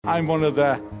I'm one of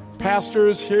the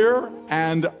pastors here,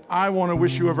 and I want to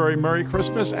wish you a very Merry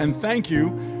Christmas and thank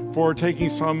you for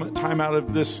taking some time out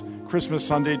of this Christmas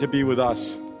Sunday to be with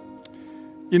us.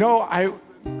 You know, I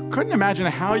couldn't imagine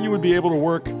how you would be able to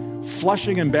work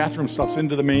flushing and bathroom stuffs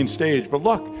into the main stage, but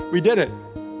look, we did it.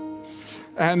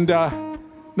 And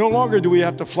no longer do we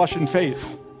have to flush in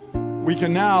faith. We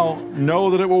can now know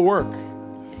that it will work.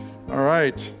 All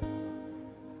right.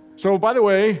 So, by the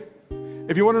way,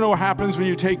 if you want to know what happens when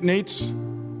you take Nate's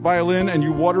violin and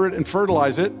you water it and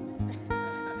fertilize it,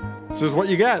 this is what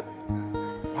you get.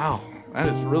 Wow, that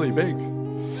is really big.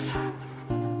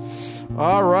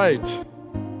 All right.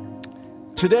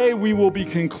 Today we will be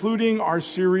concluding our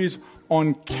series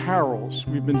on carols.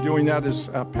 We've been doing that, as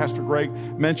Pastor Greg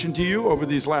mentioned to you, over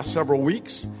these last several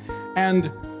weeks.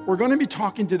 And we're going to be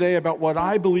talking today about what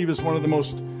I believe is one of the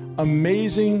most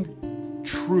amazing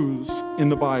truths in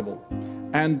the Bible.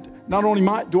 And not only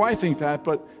do I think that,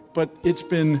 but it's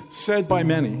been said by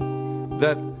many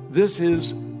that this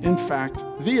is, in fact,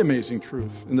 the amazing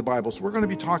truth in the Bible. So we're going to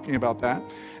be talking about that.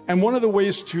 And one of the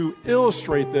ways to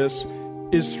illustrate this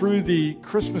is through the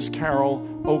Christmas carol,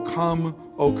 O Come,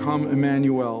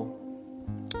 Emmanuel.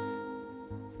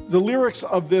 The lyrics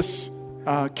of this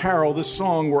carol, this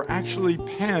song, were actually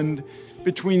penned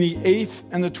between the 8th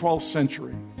and the 12th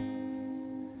century.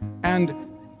 And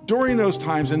during those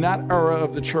times, in that era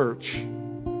of the church,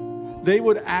 they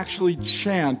would actually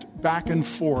chant back and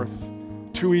forth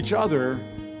to each other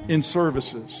in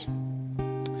services.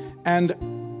 And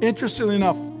interestingly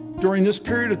enough, during this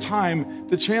period of time,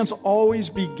 the chants always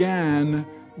began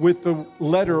with the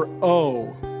letter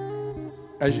O,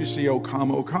 as you see, O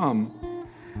come.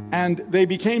 And they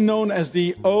became known as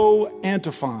the O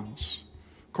antiphons.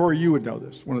 Corey, you would know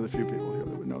this, one of the few people here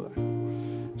that would know that.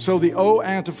 So the O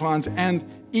antiphons, and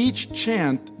each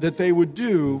chant that they would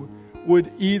do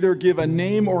would either give a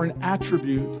name or an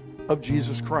attribute of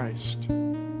Jesus Christ.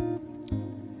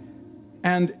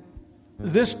 And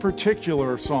this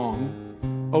particular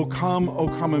song, O Come,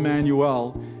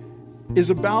 Emmanuel, is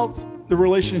about the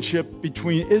relationship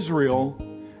between Israel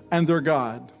and their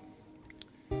God.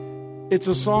 It's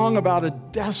a song about a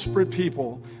desperate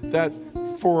people that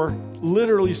for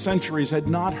literally centuries had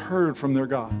not heard from their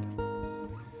God.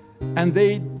 And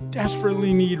they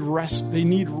desperately needed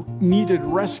rescue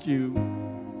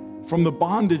from the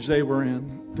bondage they were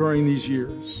in during these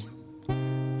years.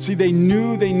 See, they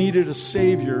knew they needed a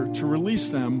Savior to release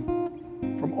them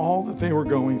from all that they were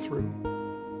going through.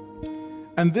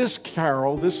 And this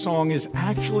carol, this song, is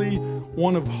actually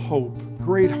one of hope,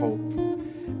 great hope.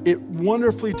 It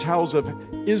wonderfully tells of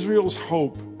Israel's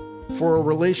hope for a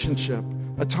relationship,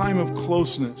 a time of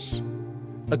closeness,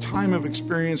 a time of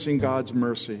experiencing God's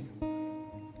mercy.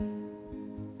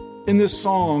 In this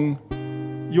song,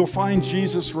 you'll find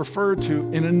Jesus referred to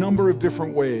in a number of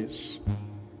different ways.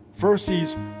 First,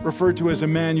 he's referred to as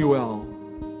Emmanuel.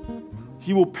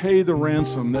 He will pay the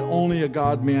ransom that only a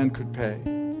God-man could pay.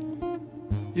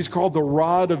 He's called the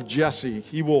Rod of Jesse.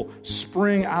 He will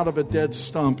spring out of a dead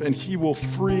stump, and he will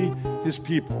free his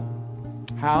people.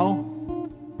 How?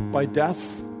 By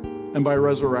death and by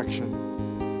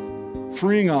resurrection,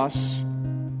 freeing us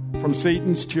from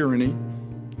Satan's tyranny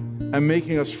and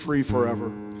making us free forever.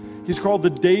 He's called the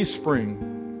Dayspring.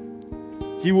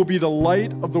 He will be the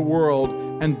light of the world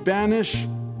and banish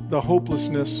the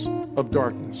hopelessness of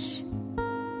darkness.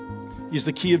 He's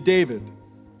the key of David.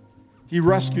 He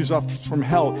rescues us from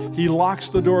hell. He locks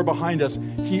the door behind us.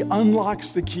 He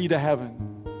unlocks the key to heaven.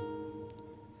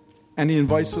 And he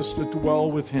invites us to dwell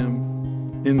with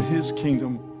him in his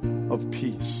kingdom of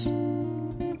peace.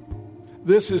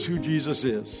 This is who Jesus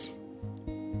is.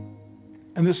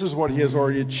 And this is what he has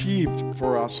already achieved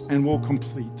for us and will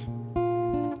complete.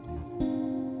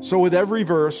 So with every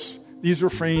verse, these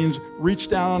refrains reach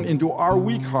down into our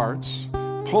weak hearts,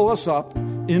 pull us up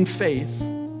in faith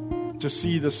to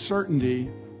see the certainty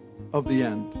of the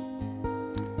end.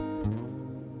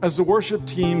 As the worship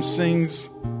team sings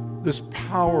this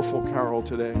powerful carol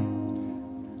today,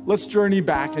 let's journey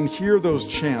back and hear those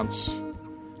chants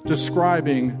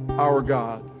describing our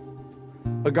God.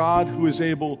 A God who is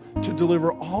able to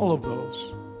deliver all of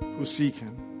those who seek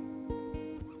him.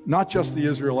 Not just the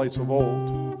Israelites of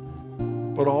old,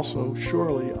 but also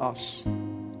surely us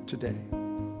today.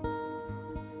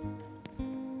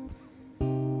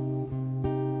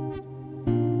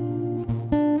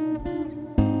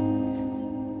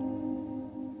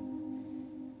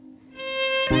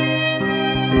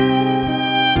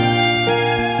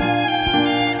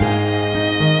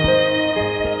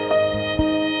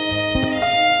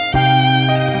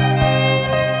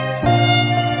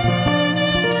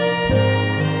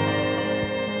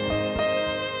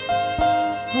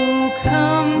 O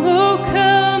come, Emmanuel,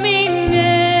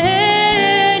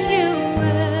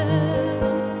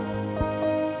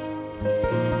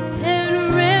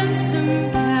 and ransom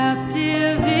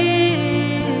captive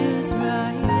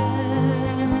Israel,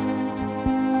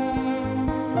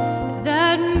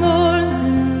 that mourns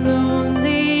in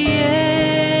lonely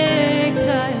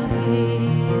exile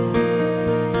here,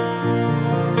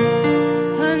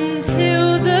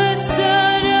 until the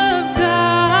Son of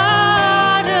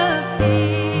God appears.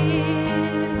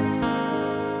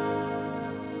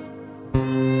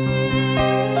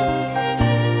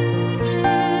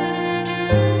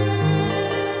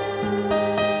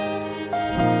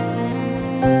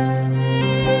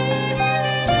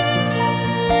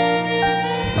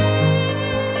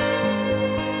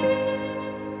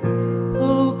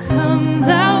 O come,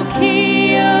 thou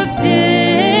Key of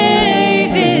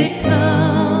David,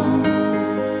 come,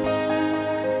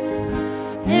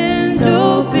 and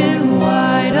open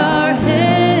wide our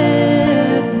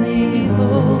heavenly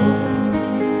home.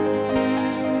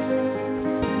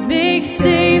 Make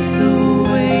safe the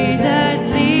way that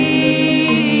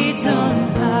leads on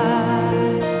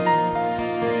high,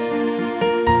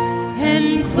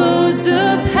 and close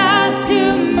the path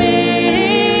to misery.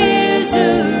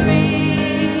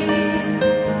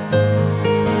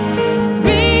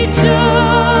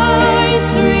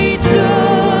 Rejoice,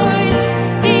 rejoice,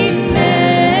 Emmanuel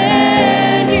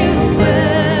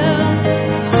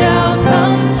shall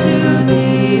come to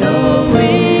thee, O Israel.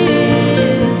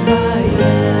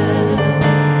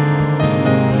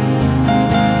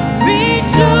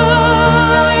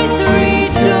 Rejoice,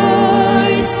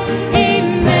 rejoice,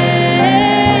 Emmanuel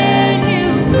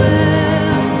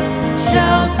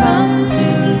shall come to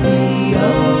thee, O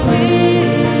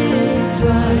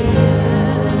Israel.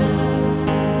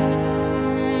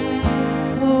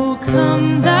 O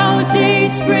come, thou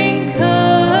dayspring,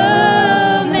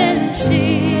 come and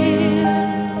cheer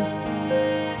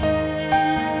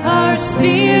our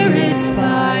spirits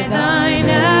by thine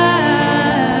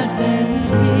advent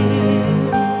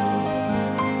here.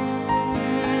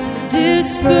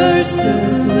 Disperse the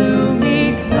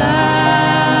gloomy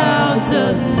clouds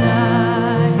of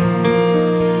night,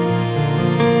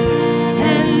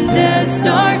 and death's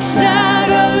dark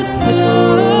shadows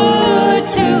put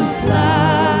to flight.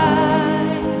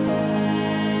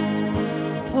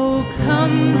 O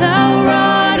come, thou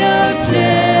rod of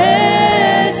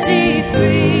Jesse,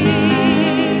 free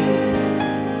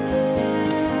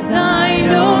thine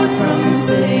own from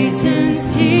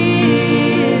Satan's tyranny.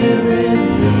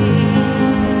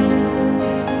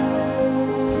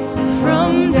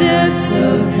 From depths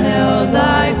of hell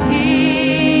thy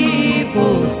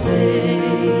people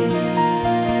save,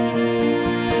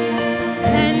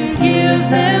 and give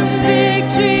them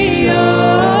victory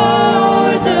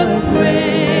o'er the grave.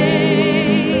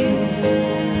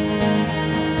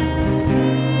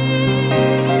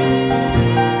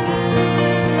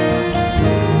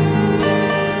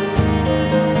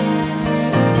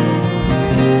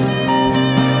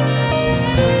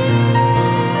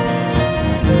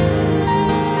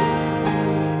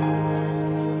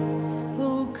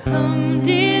 O come,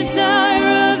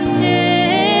 desire of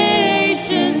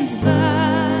nations,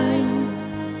 bind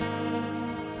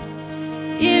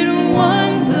in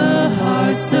one the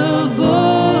hearts of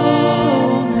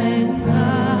all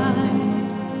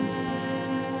mankind.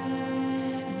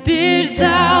 Bid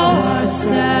thou our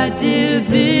sad division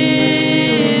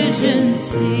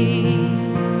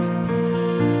cease,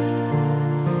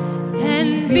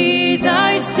 and be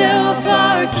thyself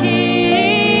our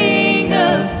King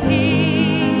of peace.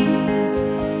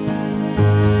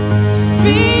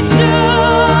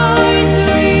 Rejoice,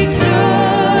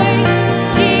 rejoice,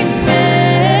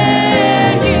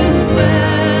 Emmanuel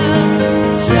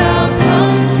shall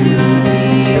come to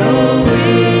thee, O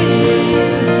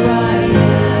Israel.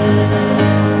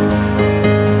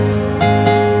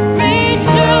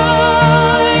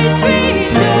 Rejoice,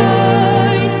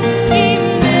 rejoice,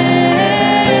 Emmanuel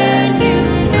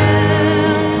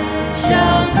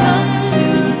shall come to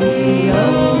thee, O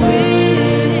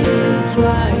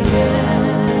Israel.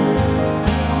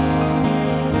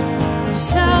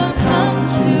 Shall come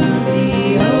to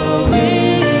thee, O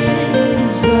Israel.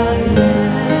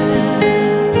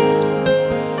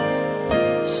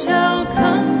 Shall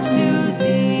come to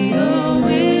thee, O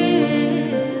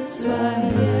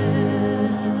Israel.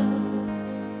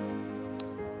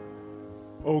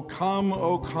 O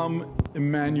come,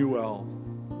 Emmanuel.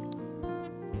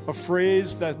 A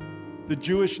phrase that the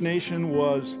Jewish nation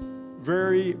was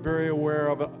very, very aware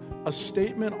of, a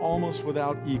statement almost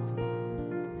without equal.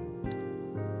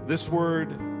 This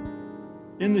word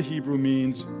in the Hebrew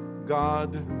means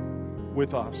God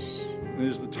with us. And it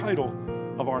is the title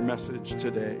of our message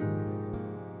today.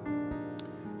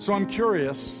 So I'm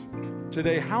curious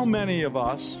today, how many of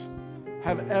us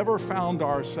have ever found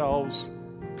ourselves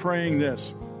praying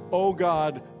this: oh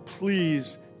God,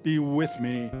 please be with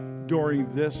me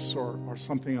during this or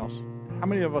something else? How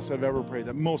many of us have ever prayed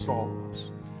that? Most all of us.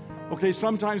 Okay,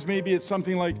 sometimes maybe it's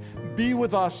something like, be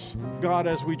with us, God,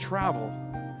 as we travel.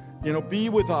 Be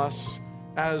with us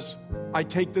as I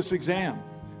take this exam.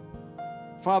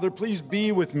 Father, please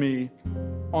be with me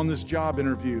on this job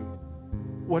interview.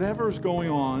 Whatever is going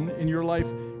on in your life,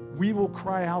 we will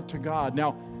cry out to God.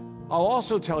 Now, I'll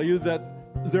also tell you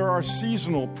that there are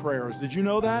seasonal prayers. Did you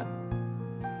know that?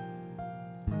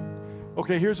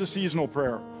 Okay, here's a seasonal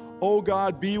prayer. Oh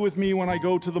God, be with me when I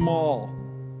go to the mall.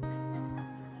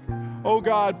 Oh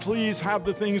God, please have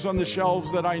the things on the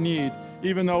shelves that I need,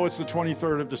 even though it's the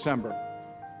 23rd of December.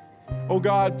 Oh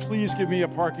God, please give me a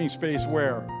parking space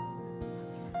where?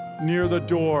 Near the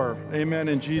door. Amen,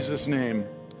 in Jesus' name.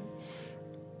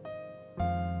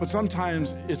 But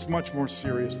sometimes it's much more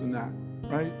serious than that,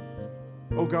 right?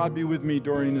 Oh God, be with me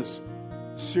during this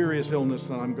serious illness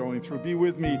that I'm going through. Be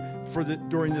with me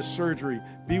during this surgery.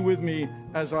 Be with me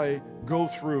as I go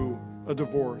through a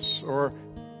divorce, or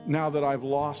now that I've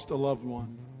lost a loved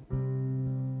one.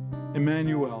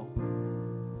 Emmanuel,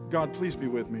 God, please be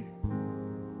with me.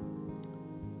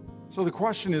 So the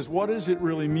question is, what does it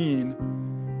really mean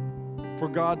for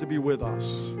God to be with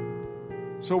us?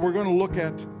 So we're going to look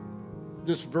at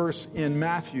this verse in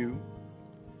Matthew,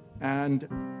 and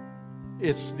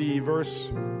it's the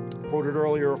verse quoted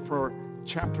earlier for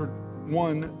chapter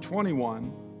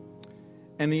 1:21.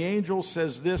 And the angel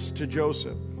says this to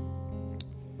Joseph.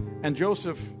 And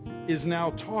Joseph is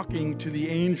now talking to the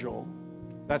angel.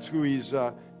 That's who he's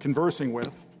conversing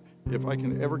with. If I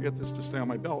can ever get this to stay on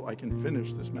my belt, I can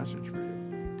finish this message for you.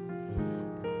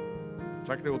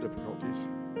 Technical difficulties.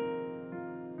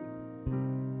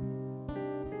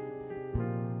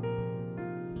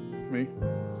 Me.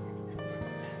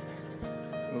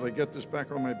 As I get this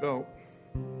back on my belt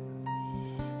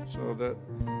so that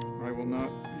I will not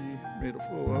be made a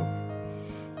fool of.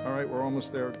 All right, we're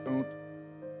almost there.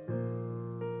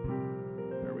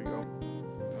 There we go.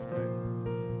 All right.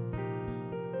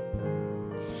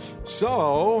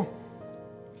 So,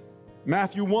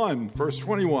 Matthew 1, verse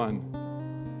 21.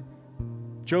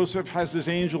 Joseph has this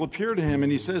angel appear to him,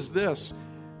 and he says this: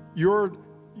 Your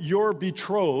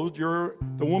betrothed,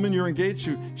 the woman you're engaged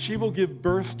to, she will give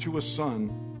birth to a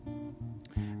son,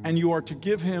 and you are to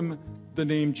give him the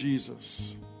name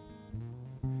Jesus,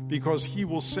 because he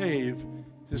will save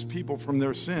his people from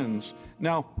their sins.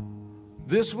 Now,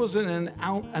 this was an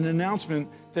announcement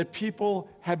that people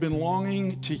had been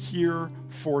longing to hear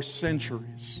for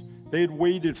centuries. They had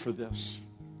waited for this.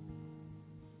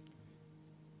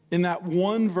 In that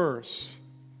one verse,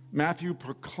 Matthew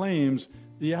proclaims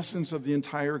the essence of the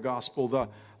entire gospel,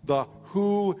 the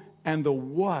who and the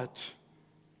what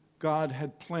God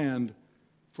had planned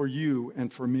for you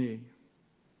and for me.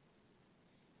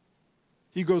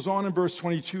 He goes on in verse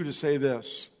 22 to say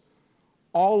this: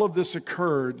 all of this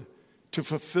occurred to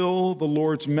fulfill the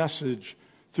Lord's message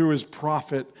through his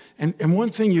prophet. And one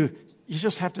thing you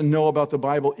just have to know about the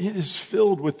Bible, it is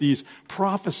filled with these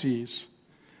prophecies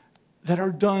that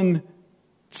are done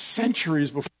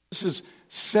centuries before. This is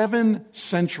 7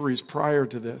 centuries prior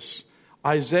to this.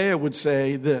 Isaiah would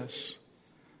say this: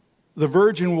 the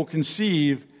virgin will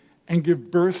conceive and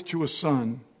give birth to a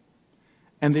son,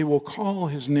 and they will call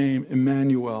his name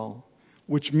Emmanuel,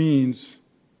 which means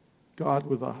God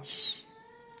with us.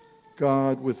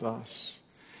 God with us.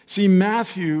 See,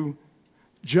 Matthew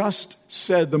just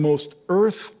said the most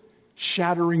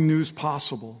earth-shattering news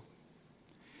possible.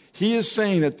 He is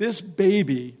saying that this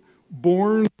baby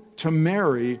born to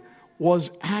Mary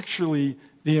was actually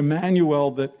the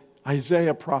Emmanuel that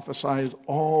Isaiah prophesied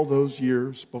all those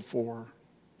years before.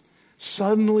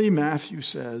 Suddenly, Matthew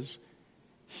says,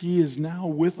 he is now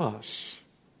with us.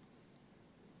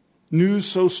 News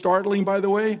so startling, by the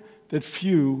way, that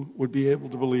few would be able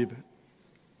to believe it.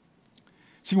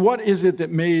 See, what is it that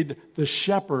made the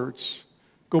shepherds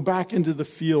go back into the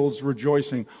fields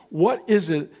rejoicing? What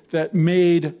is it that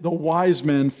made the wise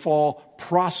men fall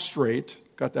prostrate?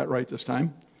 Got that right this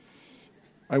time.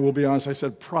 I will be honest, I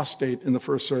said prostate in the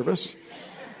first service.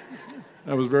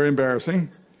 That was very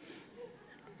embarrassing.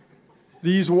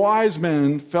 These wise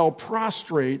men fell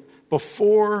prostrate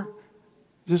before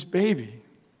this baby.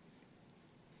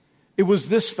 It was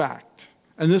this fact,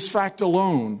 and this fact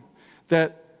alone,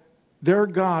 that their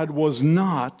God was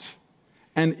not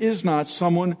and is not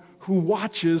someone who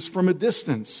watches from a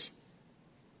distance,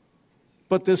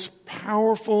 but this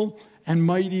powerful and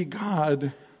mighty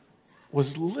God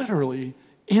was literally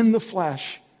in the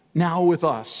flesh, now with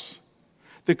us.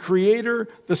 The creator,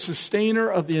 the sustainer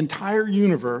of the entire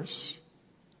universe,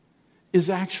 is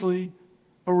actually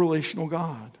a relational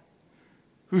God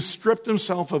who stripped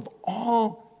himself of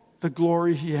all the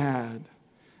glory he had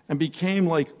and became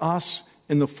like us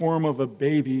in the form of a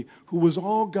baby who was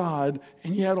all God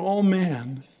and yet all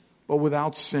man, but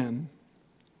without sin.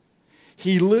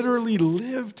 He literally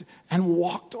lived and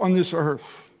walked on this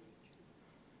earth.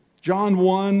 John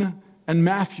 1 and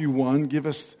Matthew 1 give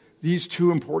us these two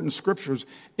important scriptures.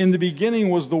 In the beginning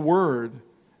was the Word,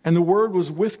 and the Word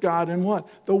was with God, and what?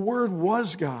 The Word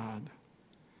was God.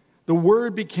 The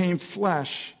Word became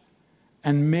flesh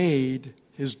and made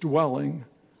his dwelling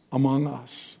among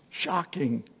us.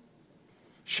 Shocking.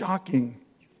 Shocking.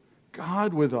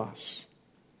 God with us.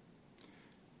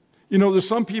 You know, there's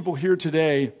some people here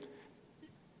today,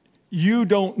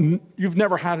 you've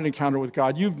never had an encounter with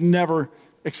God. You've never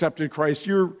accepted Christ.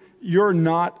 You're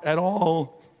not at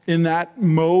all in that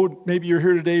mode. Maybe you're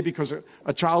here today because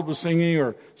a child was singing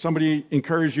or somebody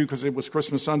encouraged you because it was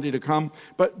Christmas Sunday to come.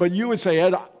 But you would say,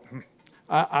 Ed,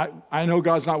 I know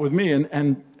God's not with me,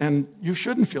 and you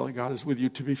shouldn't feel like God is with you,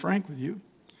 to be frank with you.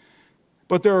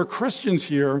 But there are Christians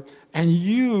here, and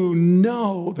you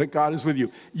know that God is with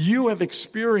you. You have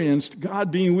experienced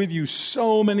God being with you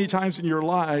so many times in your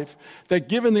life that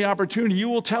given the opportunity, you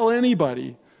will tell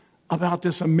anybody about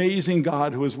this amazing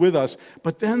God who is with us.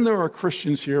 But then there are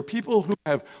Christians here, people who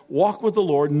have walked with the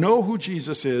Lord, know who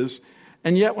Jesus is,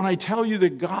 and yet when I tell you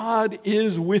that God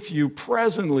is with you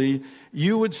presently,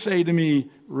 you would say to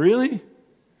me, really?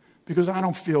 Because I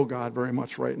don't feel God very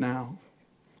much right now.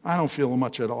 I don't feel him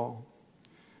much at all.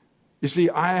 You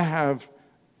see, I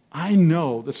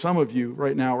know that some of you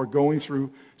right now are going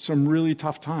through some really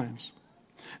tough times.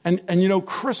 And you know,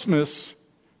 Christmas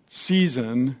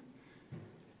season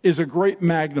is a great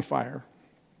magnifier.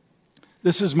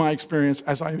 This is my experience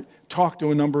as I talk to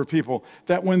a number of people,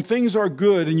 that when things are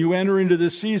good and you enter into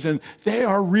this season, they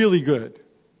are really good.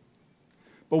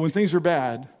 But when things are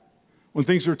bad, when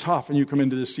things are tough and you come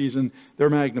into this season, they're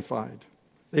magnified.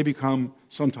 They become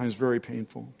sometimes very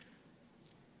painful.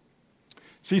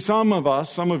 See, some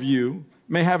of you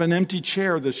may have an empty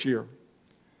chair this year.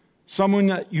 Someone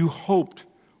that you hoped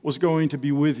was going to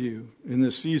be with you in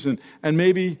this season. And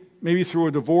maybe through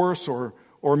a divorce or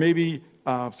maybe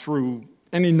through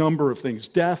any number of things,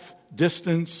 death,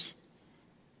 distance,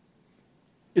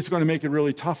 it's going to make it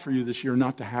really tough for you this year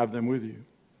not to have them with you.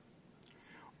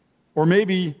 Or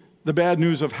maybe the bad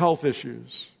news of health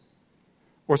issues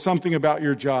or something about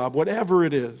your job, whatever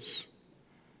it is.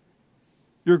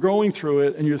 You're going through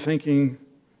it and you're thinking,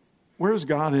 where's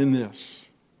God in this?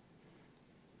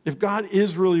 If God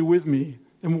is really with me,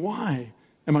 then why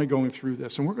am I going through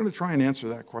this? And we're going to try and answer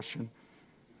that question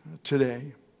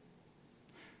today.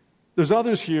 There's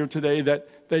others here today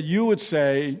that you would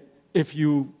say, if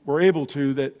you were able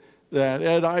to, that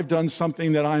Ed, I've done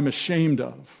something that I'm ashamed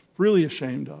of, really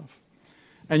ashamed of.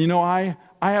 And you know, I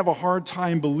have a hard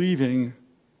time believing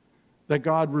that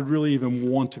God would really even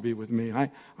want to be with me. I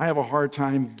have a hard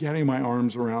time getting my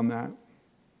arms around that.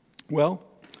 Well,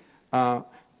 I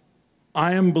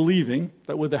am believing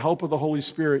that with the help of the Holy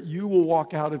Spirit, you will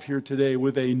walk out of here today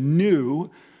with a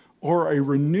new or a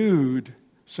renewed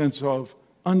sense of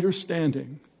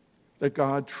understanding that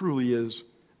God truly is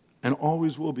and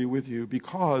always will be with you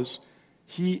because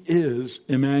he is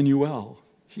Emmanuel.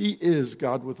 He is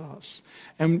God with us.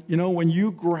 And you know, when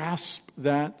you grasp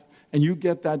that and you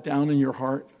get that down in your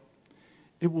heart,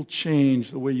 it will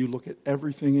change the way you look at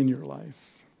everything in your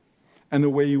life and the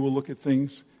way you will look at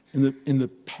things in the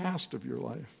past of your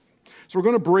life. So we're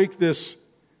going to break this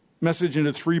message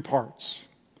into three parts.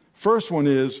 First one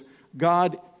is,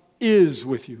 God is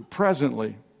with you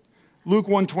presently. Luke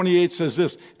 1:28 says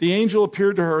this, the angel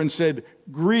appeared to her and said,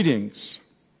 greetings,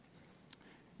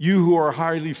 you who are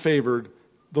highly favored,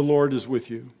 the Lord is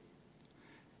with you.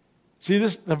 See,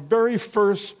 this the very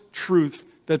first truth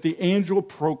that the angel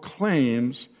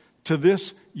proclaims to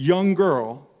this young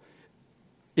girl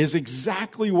is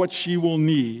exactly what she will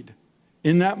need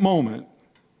in that moment.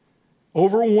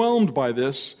 Overwhelmed by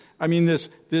this, I mean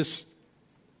this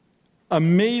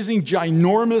amazing,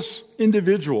 ginormous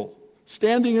individual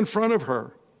standing in front of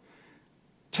her,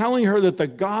 telling her that the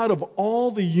God of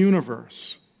all the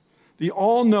universe, the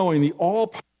all-knowing, the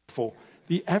all-powerful,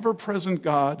 the ever-present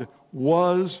God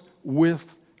was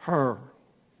with her.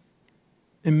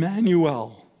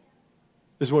 Emmanuel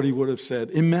is what he would have said.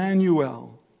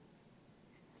 Emmanuel.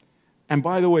 And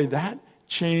by the way, that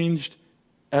changed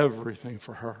everything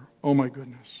for her. Oh my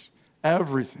goodness.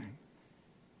 Everything.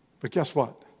 But guess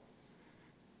what?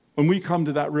 when we come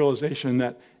to that realization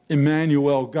that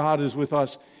Emmanuel, God is with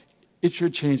us, it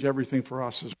should change everything for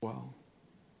us as well.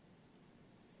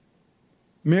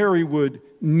 Mary would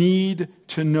need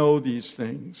to know these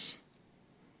things.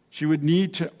 She would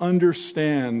need to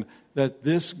understand that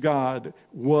this God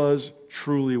was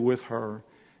truly with her,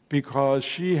 because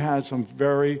she had some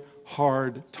very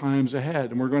hard times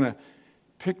ahead. And we're going to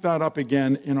pick that up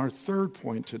again in our third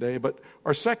point today. But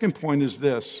our second point is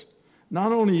this: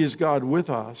 not only is God with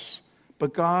us,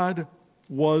 but God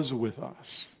was with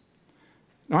us.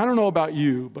 Now, I don't know about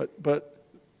you, but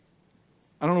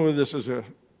I don't know whether this is an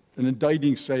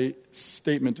indicting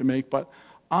statement to make, but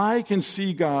I can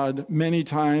see God many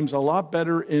times a lot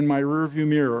better in my rearview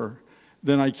mirror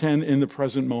than I can in the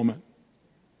present moment.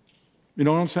 You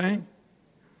know what I'm saying?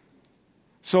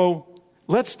 So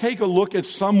let's take a look at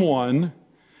someone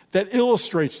that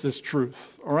illustrates this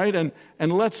truth, all right? And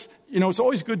let's, it's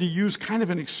always good to use kind of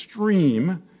an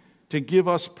extreme to give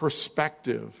us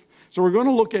perspective. So we're going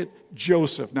to look at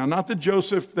Joseph. Now, not the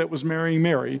Joseph that was marrying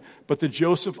Mary, but the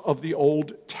Joseph of the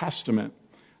Old Testament,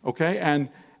 okay?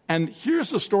 And here's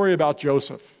the story about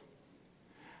Joseph.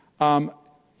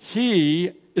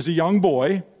 He is a young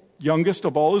boy, youngest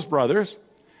of all his brothers,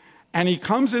 and he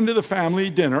comes into the family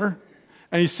dinner,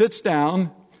 and he sits down,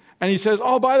 and he says,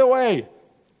 oh, by the way,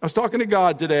 I was talking to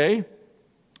God today,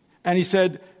 and he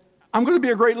said, I'm going to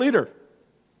be a great leader.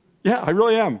 Yeah, I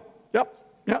really am.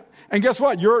 Yep. And guess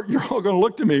what? You're all going to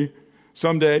look to me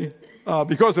someday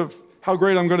because of how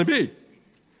great I'm going to be.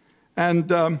 And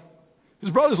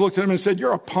his brothers looked at him and said,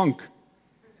 you're a punk.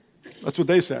 That's what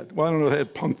they said. Well, I don't know if they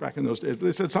had punk back in those days, but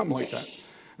they said something like that.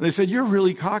 And they said, you're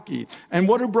really cocky. And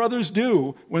what do brothers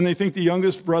do when they think the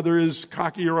youngest brother is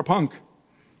cocky or a punk?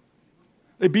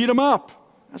 They beat him up.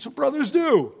 That's what brothers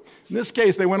do. In this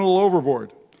case, they went a little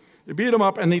overboard. They beat him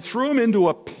up and they threw him into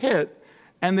a pit,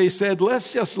 and they said,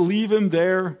 let's just leave him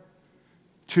there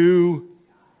to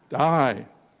die.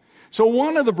 So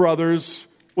one of the brothers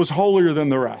was holier than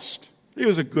the rest. He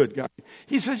was a good guy.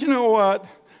 He said, you know what?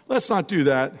 Let's not do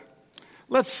that.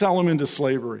 Let's sell him into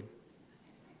slavery.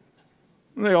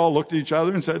 And they all looked at each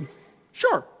other and said,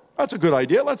 sure, that's a good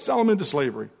idea. Let's sell him into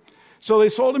slavery. So they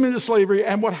sold him into slavery,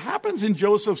 and what happens in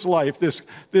Joseph's life,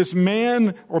 this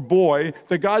man or boy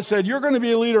that God said, you're going to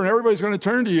be a leader and everybody's going to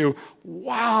turn to you.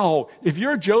 Wow, if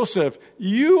you're Joseph,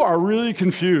 you are really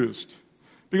confused.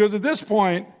 Because at this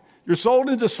point, you're sold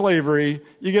into slavery,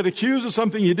 you get accused of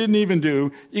something you didn't even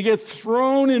do, you get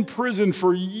thrown in prison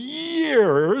for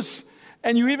years,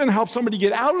 and you even help somebody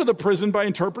get out of the prison by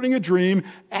interpreting a dream,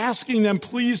 asking them,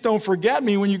 please don't forget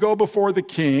me when you go before the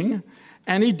king.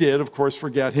 And he did, of course,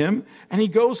 forget him. And he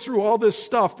goes through all this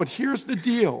stuff. But here's the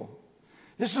deal.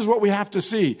 This is what we have to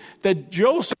see. That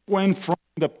Joseph went from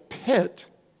the pit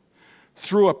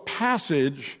through a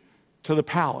passage to the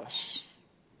palace.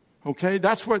 Okay?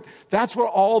 That's what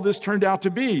all this turned out to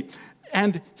be.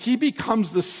 And he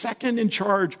becomes the second in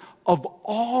charge of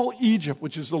all Egypt,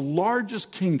 which is the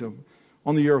largest kingdom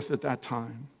on the earth at that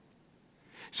time.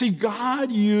 See,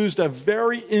 God used a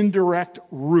very indirect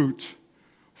route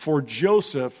for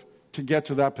Joseph to get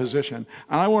to that position.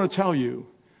 And I want to tell you,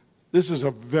 this is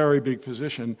a very big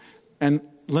position. And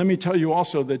let me tell you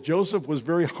also that Joseph was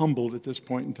very humbled at this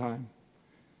point in time.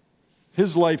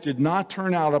 His life did not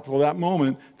turn out up to that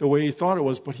moment the way he thought it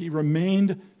was, but he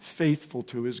remained faithful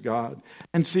to his God.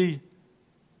 And see,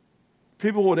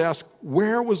 people would ask,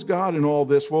 where was God in all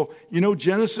this? Well,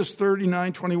 Genesis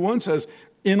 39:21 says,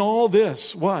 in all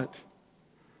this, what?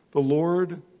 The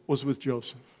Lord was with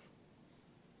Joseph.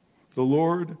 The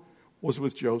Lord was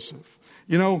with Joseph.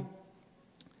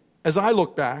 As I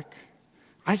look back,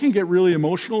 I can get really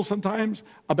emotional sometimes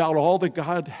about all that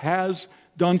God has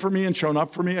done for me and shown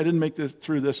up for me. I didn't make it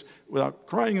through this without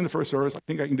crying in the first service. I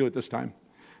think I can do it this time.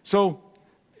 So,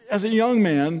 as a young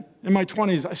man in my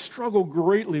 20s, I struggled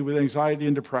greatly with anxiety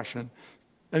and depression.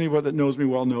 Anyone that knows me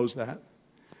well knows that.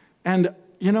 And,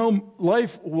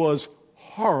 life was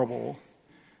horrible.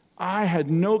 I had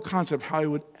no concept how I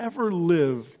would ever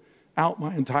live out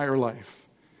my entire life.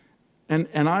 And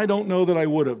I don't know that I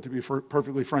would have, to be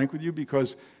perfectly frank with you,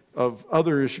 because of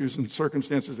other issues and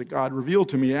circumstances that God revealed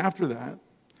to me after that.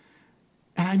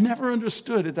 And I never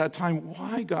understood at that time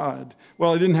why God,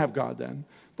 well, I didn't have God then,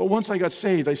 but once I got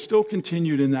saved, I still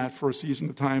continued in that for a season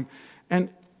of time. And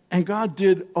God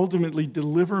did ultimately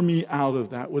deliver me out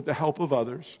of that with the help of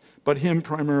others, but Him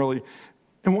primarily.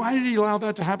 And why did He allow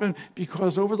that to happen?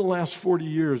 Because over the last 40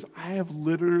 years, I have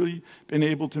literally been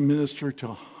able to minister to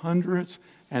hundreds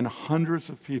and hundreds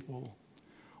of people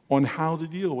on how to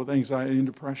deal with anxiety and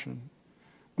depression.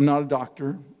 I'm not a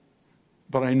doctor,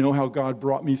 but I know how God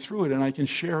brought me through it, and I can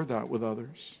share that with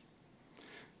others.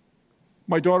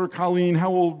 My daughter Colleen, how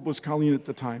old was Colleen at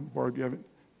the time? Barb, you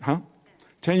haven't?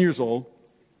 10 years old.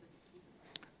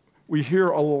 We hear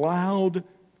a loud,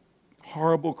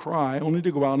 horrible cry, only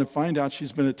to go out and find out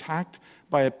she's been attacked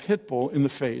by a pit bull in the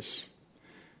face.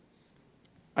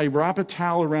 I wrap a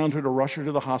towel around her to rush her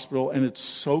to the hospital, and it's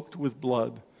soaked with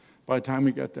blood by the time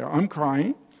we get there. I'm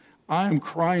crying. I am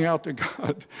crying out to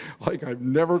God like I've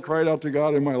never cried out to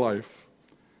God in my life.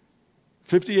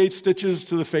 58 stitches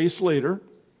to the face later.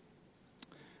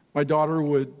 My daughter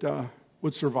would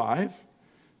survive.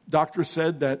 Doctor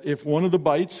said that if one of the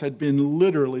bites had been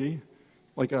literally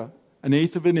like an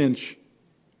eighth of an inch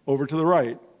over to the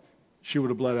right, she would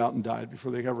have bled out and died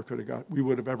before we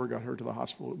would have ever got her to the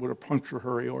hospital. It would have punctured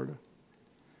her aorta.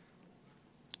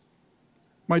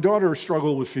 My daughter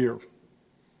struggled with fear.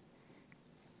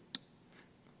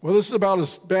 Well, this is about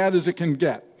as bad as it can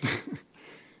get.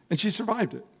 And she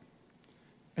survived it.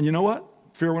 And you know what?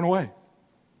 Fear went away.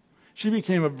 She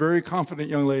became a very confident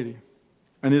young lady,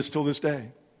 and is till this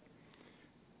day.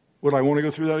 Would I want to go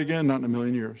through that again? Not in a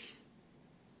million years.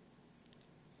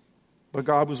 But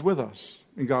God was with us,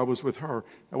 and God was with her.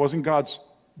 That wasn't God's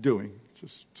doing,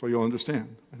 just so you'll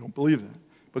understand. I don't believe that.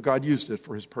 But God used it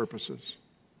for his purposes.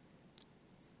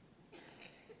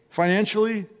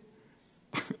 Financially,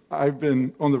 I've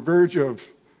been on the verge of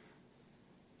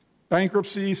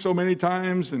bankruptcy so many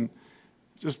times, and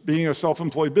just being a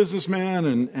self-employed businessman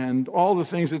and all the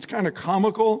things. It's kind of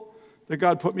comical that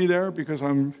God put me there, because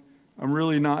I'm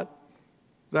really not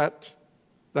that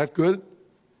good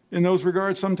in those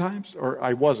regards sometimes, or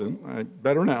I wasn't. I'm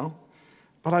better now.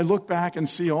 But I look back and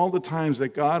see all the times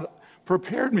that God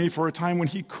prepared me for a time when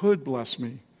he could bless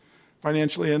me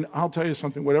financially. And I'll tell you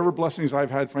something, whatever blessings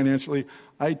I've had financially,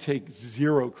 I take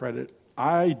zero credit.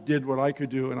 I did what I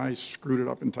could do, and I screwed it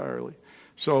up entirely.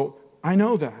 So I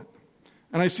know that.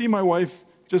 And I see my wife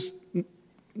just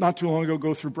not too long ago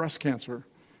go through breast cancer.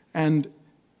 And,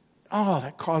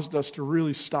 that caused us to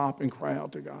really stop and cry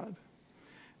out to God.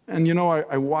 And,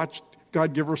 I watched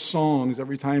God give her songs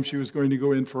every time she was going to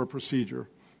go in for a procedure.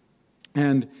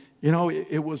 And,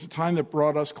 it was a time that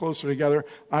brought us closer together.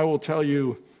 I will tell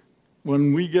you,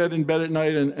 when we get in bed at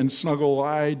night and snuggle,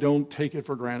 I don't take it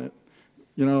for granted.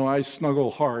 I snuggle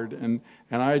hard, and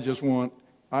I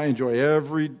enjoy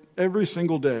every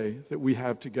single day that we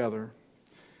have together.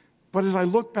 But as I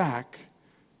look back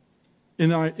in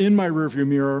my rearview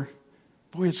mirror,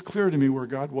 boy, it's clear to me where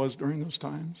God was during those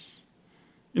times.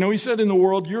 He said in the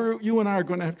world, you and I are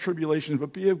going to have tribulations,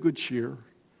 but be of good cheer.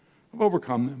 I've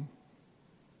overcome them.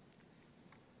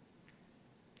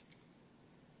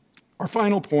 Our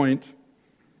final point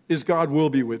is God will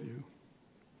be with you.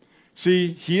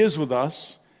 See, he is with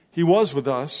us. He was with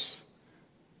us.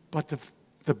 But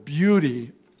the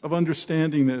beauty of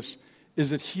understanding this is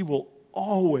that he will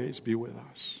always be with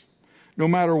us. No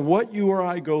matter what you or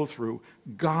I go through,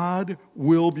 God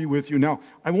will be with you. Now,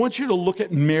 I want you to look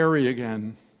at Mary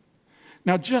again.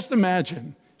 Now, just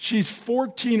imagine, she's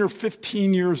 14 or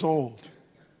 15 years old.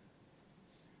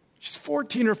 She's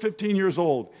 14 or 15 years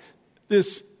old.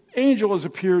 This angel has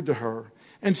appeared to her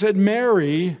and said,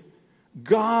 Mary,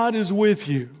 God is with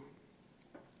you.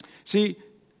 See,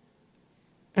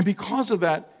 and because of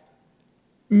that,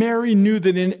 Mary knew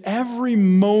that in every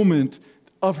moment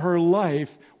of her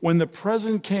life, when the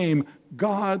present came,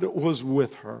 God was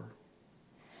with her.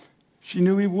 She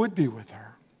knew he would be with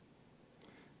her.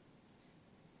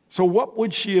 So what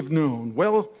would she have known?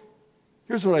 Well,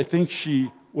 here's what I think she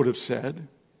would have said.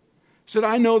 She said,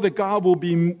 I know that God will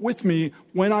be with me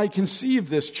when I conceive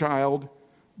this child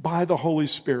by the Holy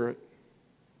Spirit.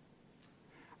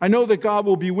 I know that God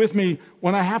will be with me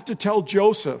when I have to tell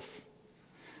Joseph,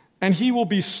 and he will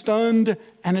be stunned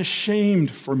and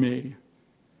ashamed for me,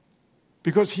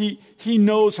 because he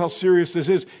knows how serious this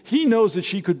is. He knows that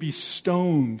she could be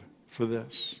stoned for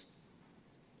this.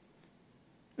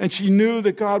 And she knew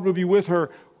that God would be with her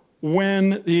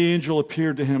when the angel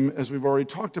appeared to him, as we've already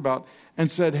talked about, and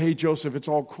said, hey, Joseph, it's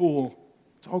all cool.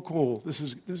 It's all cool. This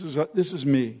is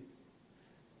me.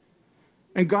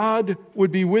 And God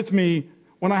would be with me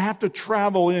when I have to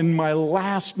travel in my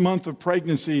last month of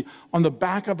pregnancy on the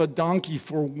back of a donkey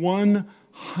for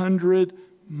 100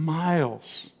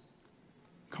 miles.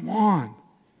 Come on.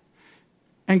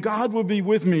 And God would be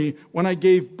with me when I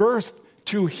gave birth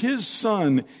to his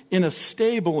son in a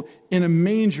stable, in a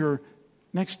manger,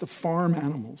 next to farm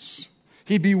animals.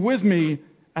 He'd be with me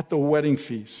at the wedding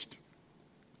feast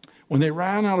when they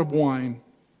ran out of wine.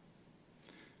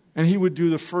 And he would do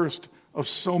the first of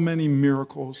so many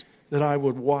miracles that I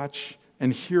would watch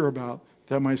and hear about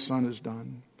that my son has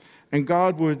done. And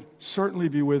God would certainly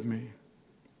be with me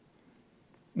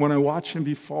when I watch him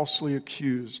be falsely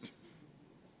accused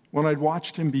when I'd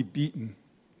watched him be beaten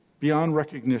beyond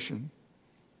recognition.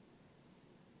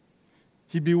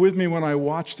 He'd be with me when I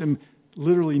watched him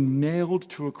literally nailed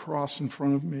to a cross in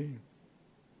front of me.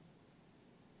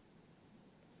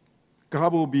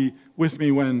 God will be with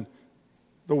me when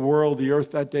the world, the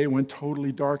earth that day went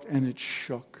totally dark and it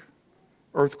shook.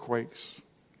 Earthquakes.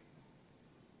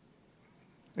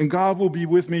 And God will be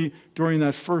with me during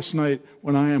that first night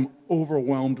when I am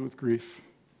overwhelmed with grief.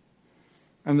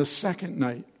 And the second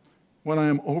night when I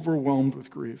am overwhelmed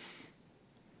with grief.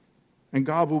 And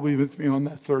God will be with me on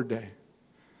that third day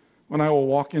when I will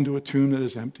walk into a tomb that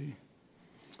is empty.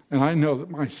 And I know that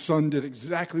my son did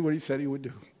exactly what he said he would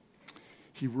do.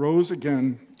 He rose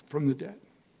again from the dead.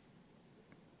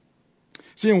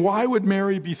 See, and why would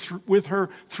Mary be with her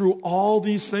through all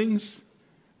these things?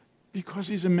 Because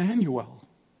he's Emmanuel.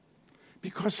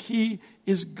 Because he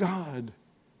is God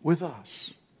with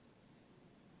us.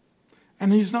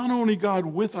 And he's not only God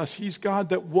with us, he's God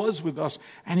that was with us,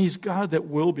 and he's God that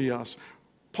will be us.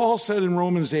 Paul said in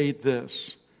Romans 8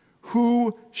 this,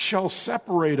 "Who shall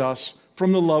separate us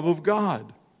from the love of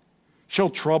God? Shall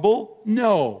trouble?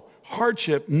 No.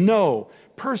 Hardship? No.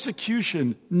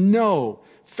 Persecution? No.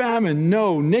 Famine?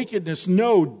 No. Nakedness?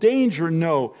 No. Danger?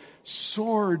 No.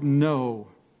 Sword? No.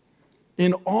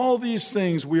 In all these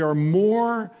things we are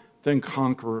more than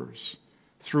conquerors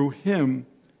through him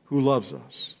who loves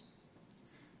us."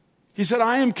 He said,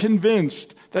 "I am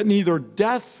convinced that neither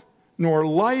death nor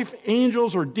life,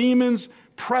 angels or demons,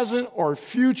 present or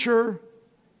future,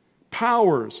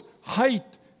 powers, height,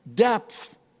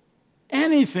 depth,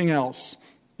 anything else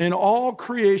in all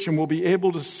creation will be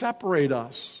able to separate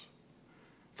us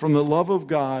from the love of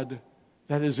God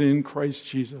that is in Christ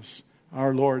Jesus,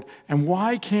 our Lord." And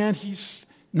why can't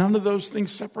none of those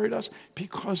things separate us?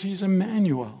 Because he's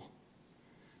Emmanuel.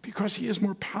 Because he is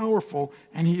more powerful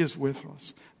and he is with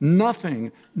us.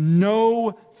 Nothing,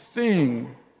 no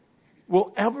thing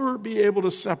will ever be able to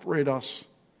separate us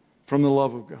from the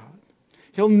love of God.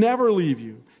 He'll never leave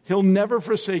you. He'll never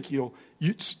forsake you.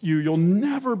 You'll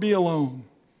never be alone.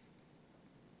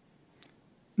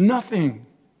 Nothing.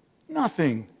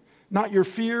 Not your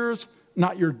fears,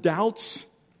 not your doubts,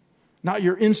 not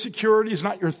your insecurities,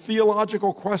 not your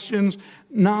theological questions,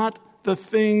 not the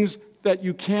things that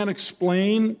you can't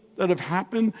explain that have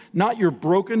happened, not your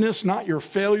brokenness, not your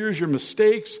failures, your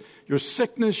mistakes, your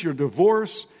sickness, your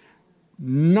divorce,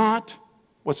 not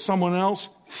what someone else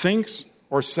thinks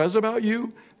or says about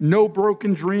you, no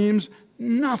broken dreams,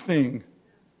 nothing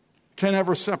can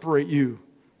ever separate you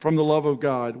from the love of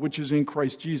God, which is in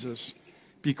Christ Jesus,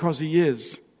 because he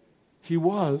is, he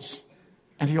was,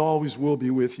 and he always will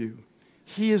be with you.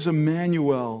 He is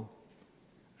Emmanuel,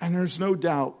 and there's no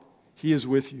doubt he is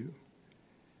with you.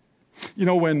 You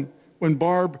know, when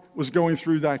Barb was going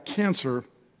through that cancer,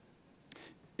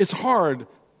 it's hard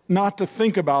not to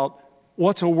think about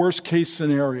what's a worst case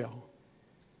scenario.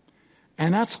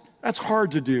 And that's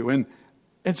hard to do. And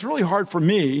it's really hard for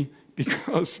me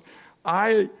because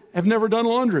I have never done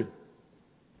laundry.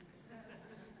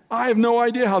 I have no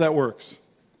idea how that works.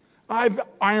 I've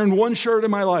ironed one shirt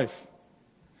in my life.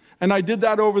 And I did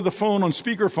that over the phone on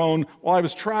speakerphone while I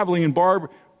was traveling, and Barb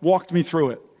walked me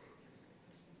through it.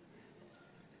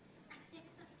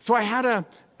 So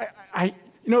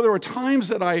there were times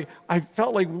that I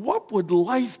felt like, what would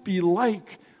life be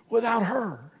like without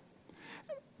her?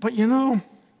 But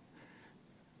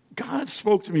God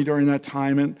spoke to me during that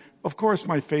time, and of course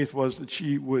my faith was that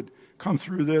she would come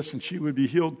through this and she would be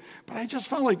healed. But I just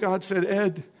felt like God said,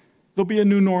 "Ed, there'll be a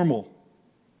new normal.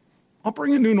 I'll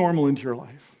bring a new normal into your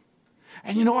life."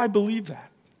 And I believe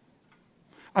that.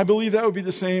 I believe that would be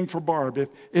the same for Barb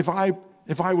if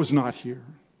I was not here.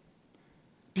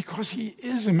 Because he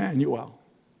is Emmanuel.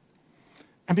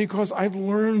 And because I've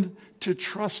learned to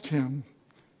trust him.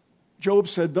 Job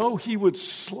said, "Though he would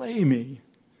slay me,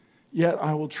 yet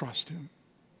I will trust him."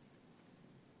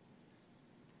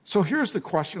 So here's the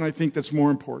question I think that's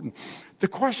more important. The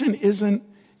question isn't,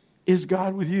 is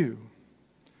God with you?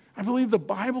 I believe the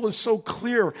Bible is so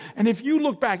clear. And if you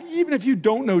look back, even if you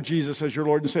don't know Jesus as your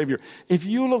Lord and Savior, if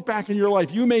you look back in your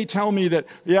life, you may tell me that,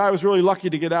 "Yeah, I was really lucky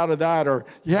to get out of that," or,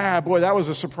 "Yeah, boy, that was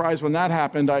a surprise when that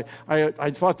happened.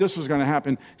 I thought this was going to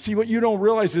happen." See, what you don't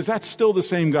realize is that's still the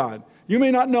same God. You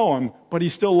may not know him, but he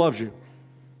still loves you.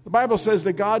 The Bible says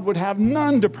that God would have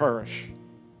none to perish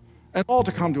and all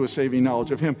to come to a saving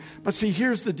knowledge of him. But see,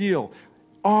 here's the deal.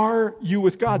 Are you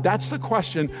with God? That's the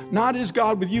question. Not is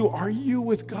God with you. Are you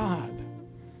with God?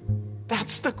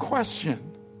 That's the question.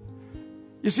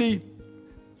 You see,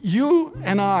 you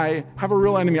and I have a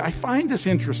real enemy. I find this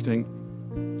interesting.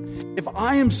 If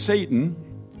I am Satan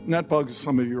and that bugs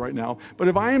some of you right now, but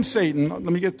if I am Satan, let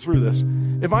me get through this.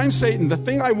 If I'm Satan, the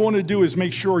thing I want to do is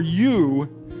make sure you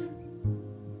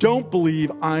don't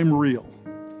believe I'm real.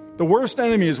 The worst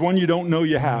enemy is one you don't know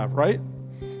you have, right?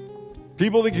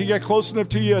 People that can get close enough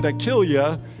to you to kill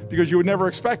you because you would never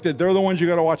expect it, they're the ones you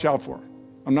got to watch out for.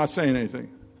 I'm not saying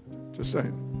anything. Just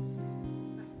saying.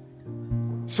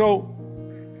 So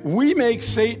we make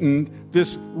Satan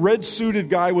this red-suited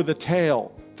guy with a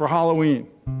tail for Halloween.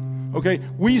 Okay?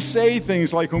 We say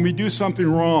things like when we do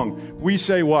something wrong, we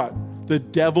say what? The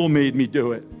devil made me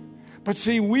do it. But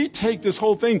see, we take this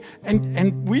whole thing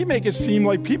and we make it seem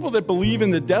like people that believe in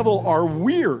the devil are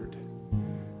weird.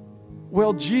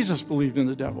 Well, Jesus believed in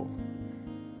the devil.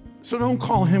 So don't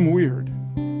call him weird.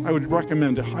 I would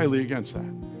recommend it highly against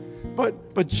that.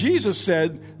 But Jesus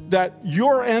said that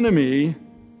your enemy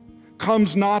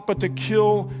comes not but to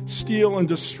kill, steal, and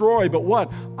destroy. But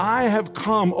what? I have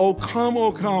come, oh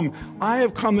come, I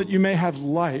have come that you may have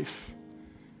life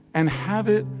and have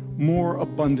it more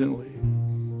abundantly.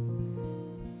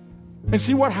 And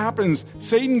see what happens.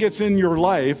 Satan gets in your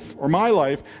life, or my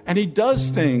life, and he does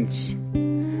things.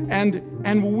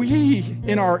 And we,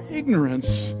 in our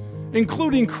ignorance,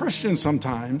 including Christians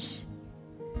sometimes,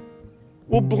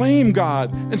 will blame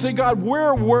God and say, God,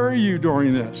 where were you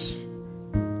during this?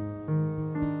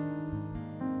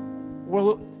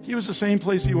 Well, he was the same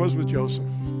place he was with Joseph.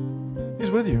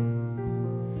 He's with you.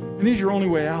 And he's your only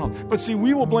way out. But see,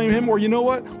 we will blame him, or you know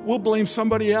what? We'll blame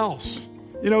somebody else.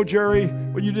 You know, Jerry,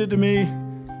 what you did to me,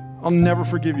 I'll never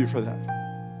forgive you for that.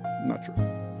 Not true.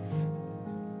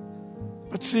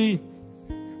 But see,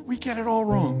 we get it all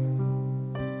wrong.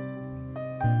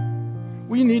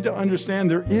 We need to understand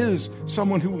there is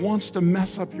someone who wants to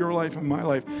mess up your life and my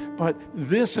life. But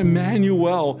this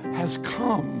Emmanuel has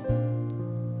come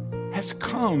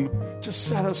to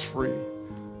set us free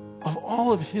of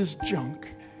all of his junk.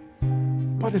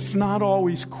 But it's not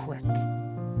always quick.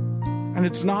 And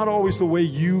it's not always the way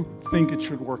you think it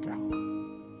should work out.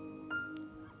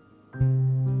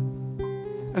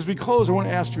 As we close, I want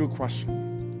to ask you a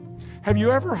question. Have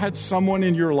you ever had someone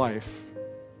in your life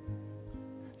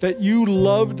that you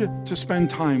loved to spend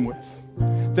time with?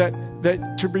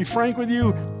 That to be frank with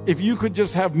you, if you could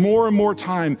just have more and more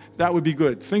time, that would be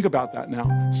good. Think about that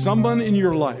now. Someone in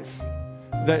your life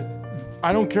that,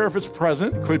 I don't care if it's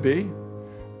present, it could be.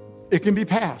 It can be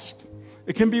past.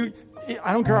 It can be,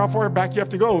 I don't care how far back you have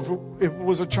to go, if it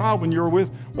was a child when you were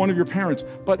with one of your parents.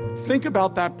 But think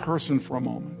about that person for a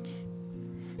moment.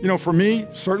 You know, for me,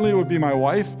 certainly it would be my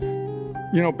wife.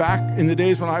 You know, back in the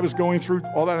days when I was going through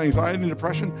all that anxiety and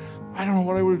depression, I don't know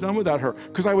what I would have done without her.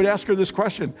 Because I would ask her this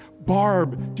question,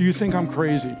 Barb, do you think I'm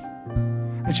crazy?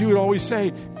 And she would always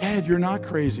say, Ed, you're not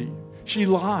crazy. She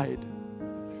lied.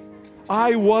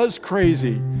 I was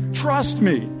crazy. Trust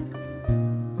me.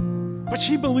 But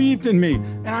she believed in me,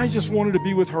 and I just wanted to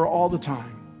be with her all the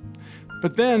time.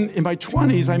 But then in my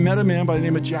 20s, I met a man by the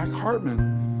name of Jack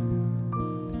Hartman.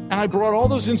 And I brought all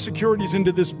those insecurities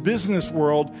into this business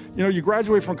world. You know, you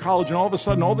graduate from college, and all of a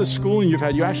sudden, all this schooling you've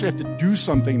had, you actually have to do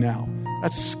something now.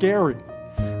 That's scary.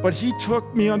 But he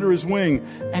took me under his wing,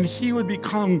 and he would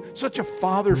become such a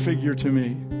father figure to me.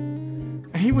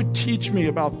 And he would teach me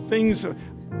about things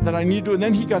that I need to, and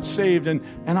then he got saved, and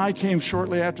I came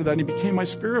shortly after that, and he became my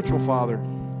spiritual father.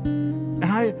 And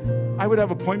I would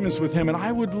have appointments with him, and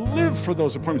I would live for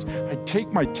those appointments. I'd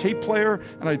take my tape player,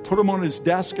 and I'd put them on his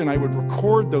desk, and I would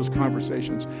record those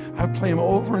conversations. I would play them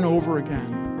over and over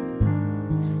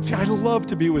again. See, I love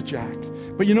to be with Jack.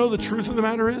 But you know the truth of the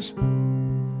matter is,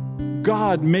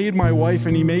 God made my wife,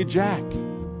 and he made Jack.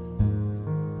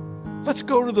 Let's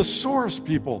go to the source,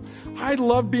 people. I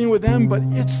love being with them, but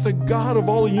it's the God of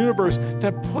all the universe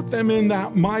that put them in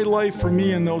my life for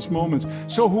me in those moments.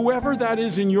 So whoever that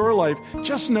is in your life,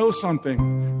 just know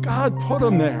something. God put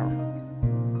them there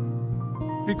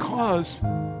because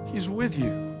he's with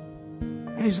you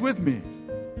and he's with me.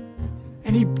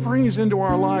 And he brings into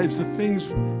our lives the things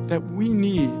that we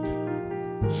need.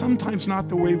 Sometimes not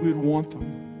the way we'd want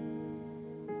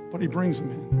them, but he brings them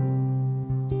in.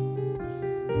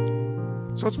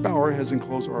 So let's bow our heads and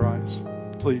close our eyes,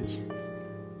 please.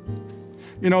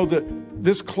 You know,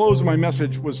 this close of my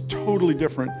message was totally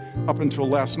different up until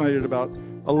last night at about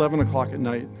 11 o'clock at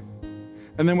night.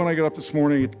 And then when I got up this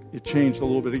morning, it changed a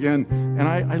little bit again. And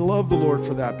I love the Lord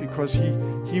for that, because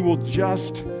he will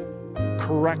just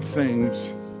correct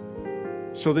things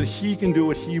so that he can do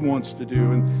what he wants to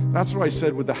do. And that's what I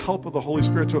said, with the help of the Holy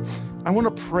Spirit. So I want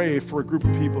to pray for a group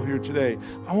of people here today.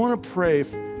 I want to pray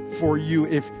for you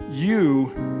if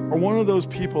you are one of those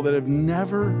people that have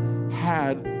never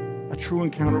had a true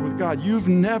encounter with God. You've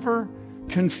never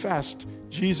confessed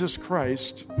Jesus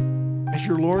Christ as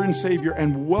your Lord and Savior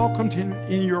and welcomed him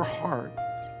in your heart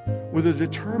with a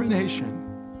determination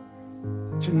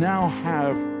to now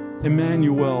have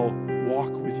Emmanuel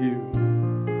walk with you.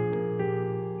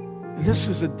 And this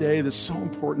is a day that's so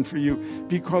important for you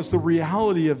because the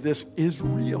reality of this is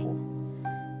real.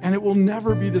 And it will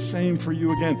never be the same for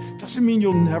you again. Doesn't mean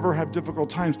you'll never have difficult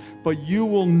times, but you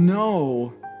will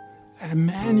know that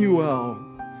Emmanuel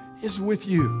is with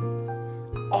you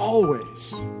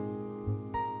always.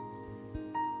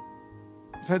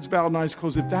 With heads bowed and eyes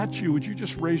closed, if that's you, would you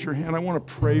just raise your hand? I want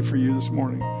to pray for you this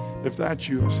morning. If that's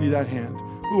you, I see that hand.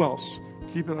 Who else?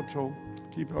 Keep it up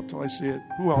till I see it.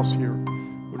 Who else here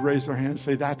would raise their hand and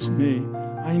say, that's me.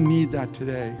 I need that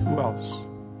today. Who else?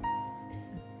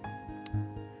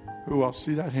 Who else?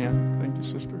 See that hand. Thank you,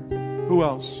 sister. Who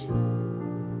else?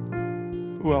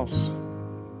 Who else?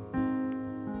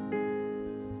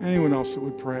 Anyone else that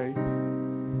would pray?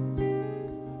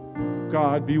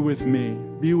 God, be with me.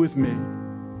 Be with me.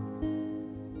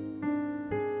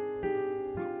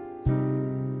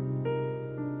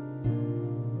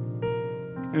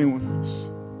 Anyone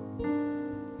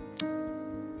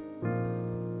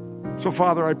else? So,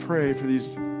 Father, I pray for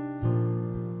these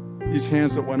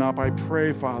hands that went up. I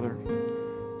pray, Father,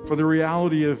 for the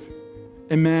reality of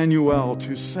Emmanuel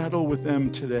to settle with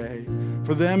them today,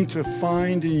 for them to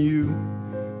find in you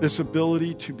this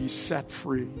ability to be set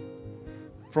free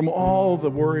from all the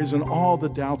worries and all the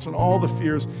doubts and all the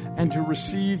fears, and to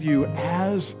receive you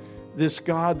as this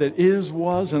God that is,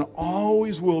 was, and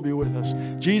always will be with us.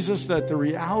 Jesus, that the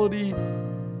reality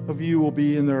of you will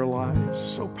be in their lives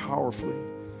so powerfully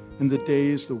in the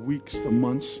days, the weeks, the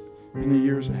months, and the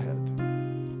years ahead.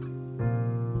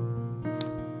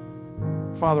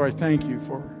 Father, I thank you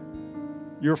for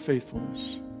your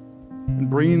faithfulness in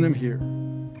bringing them here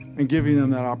and giving them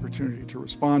that opportunity to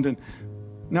respond. And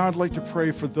now I'd like to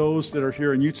pray for those that are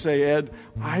here. And you'd say, Ed,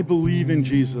 I believe in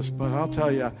Jesus, but I'll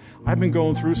tell you, I've been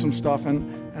going through some stuff,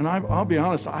 and I'll be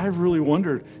honest, I've really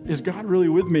wondered, is God really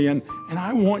with me? And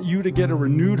I want you to get a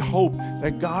renewed hope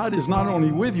that God is not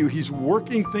only with you, he's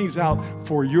working things out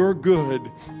for your good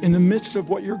in the midst of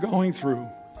what you're going through.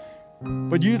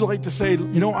 But you'd like to say,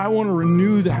 I want to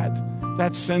renew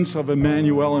that sense of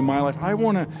Emmanuel in my life. I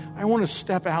want to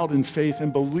step out in faith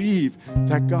and believe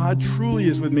that God truly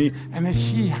is with me and that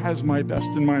he has my best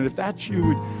in mind. If that's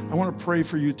you, I want to pray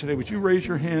for you today. Would you raise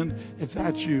your hand if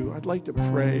that's you? I'd like to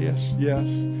pray. Yes, yes,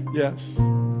 yes.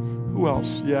 Who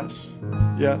else? Yes,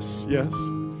 yes, yes.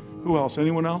 Who else?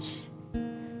 Anyone else?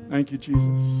 Thank you, Jesus.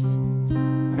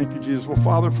 Thank you, Jesus. Well,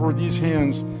 Father, for these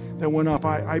hands that went up,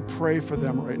 I pray for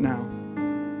them right now.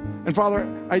 And Father,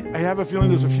 I have a feeling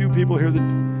there's a few people here that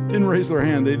didn't raise their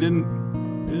hand. They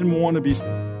didn't want to be,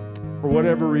 for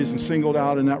whatever reason, singled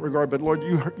out in that regard. But Lord,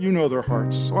 you know their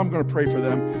hearts. So I'm going to pray for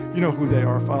them. You know who they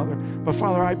are, Father. But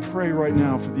Father, I pray right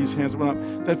now for these hands that went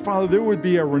up, that Father, there would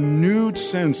be a renewed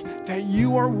sense that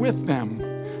you are with them.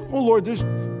 Oh Lord, there's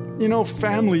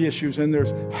family issues, and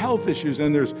there's health issues,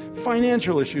 and there's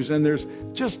financial issues, and there's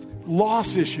just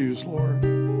loss issues, Lord.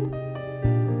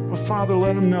 But Father,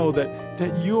 let them know that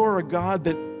you are a God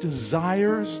that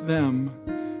desires them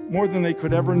more than they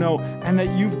could ever know, and that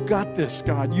you've got this,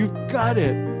 God. You've got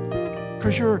it.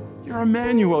 Because you're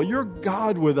Emmanuel. You're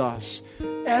God with us.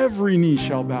 Every knee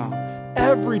shall bow.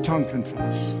 Every tongue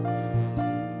confess.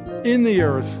 In the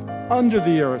earth, under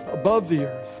the earth, above the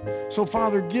earth. So,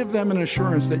 Father, give them an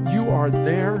assurance that you are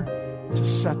there to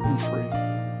set them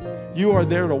free. You are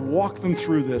there to walk them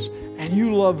through this, and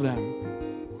you love them.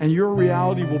 And your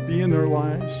reality will be in their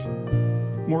lives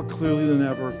more clearly than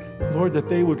ever. Lord, that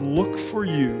they would look for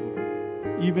you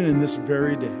even in this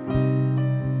very day.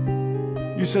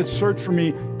 You said, search for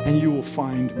me and you will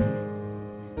find me.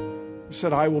 You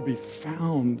said, I will be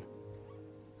found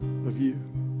of you.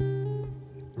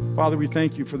 Father, we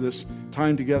thank you for this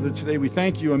time together today. We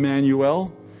thank you,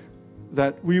 Emmanuel,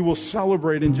 that we will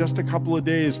celebrate in just a couple of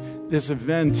days this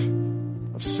event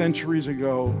of centuries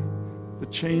ago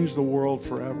that changed the world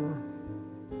forever.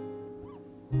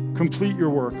 Complete your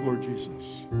work, Lord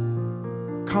Jesus.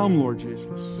 Come, Lord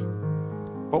Jesus.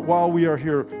 But while we are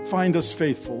here, find us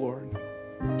faithful, Lord,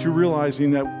 to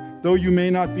realizing that though you may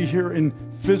not be here in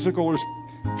physical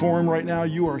form right now,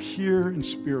 you are here in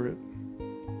spirit.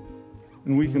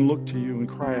 And we can look to you and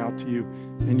cry out to you,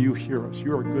 and you hear us.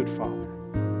 You are a good Father.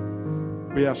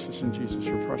 We ask this in Jesus,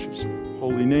 your precious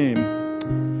holy name.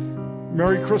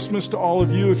 Merry Christmas to all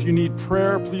of you. If you need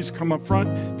prayer, please come up front.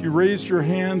 If you raised your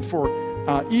hand for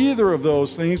either of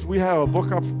those things, we have a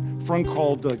book up front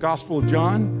called The Gospel of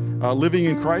John, Living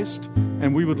in Christ,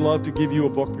 and we would love to give you a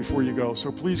book before you go.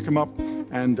 So please come up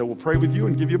and we'll pray with you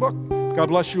and give you a book. God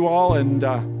bless you all, and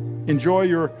enjoy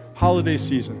your holiday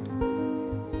season.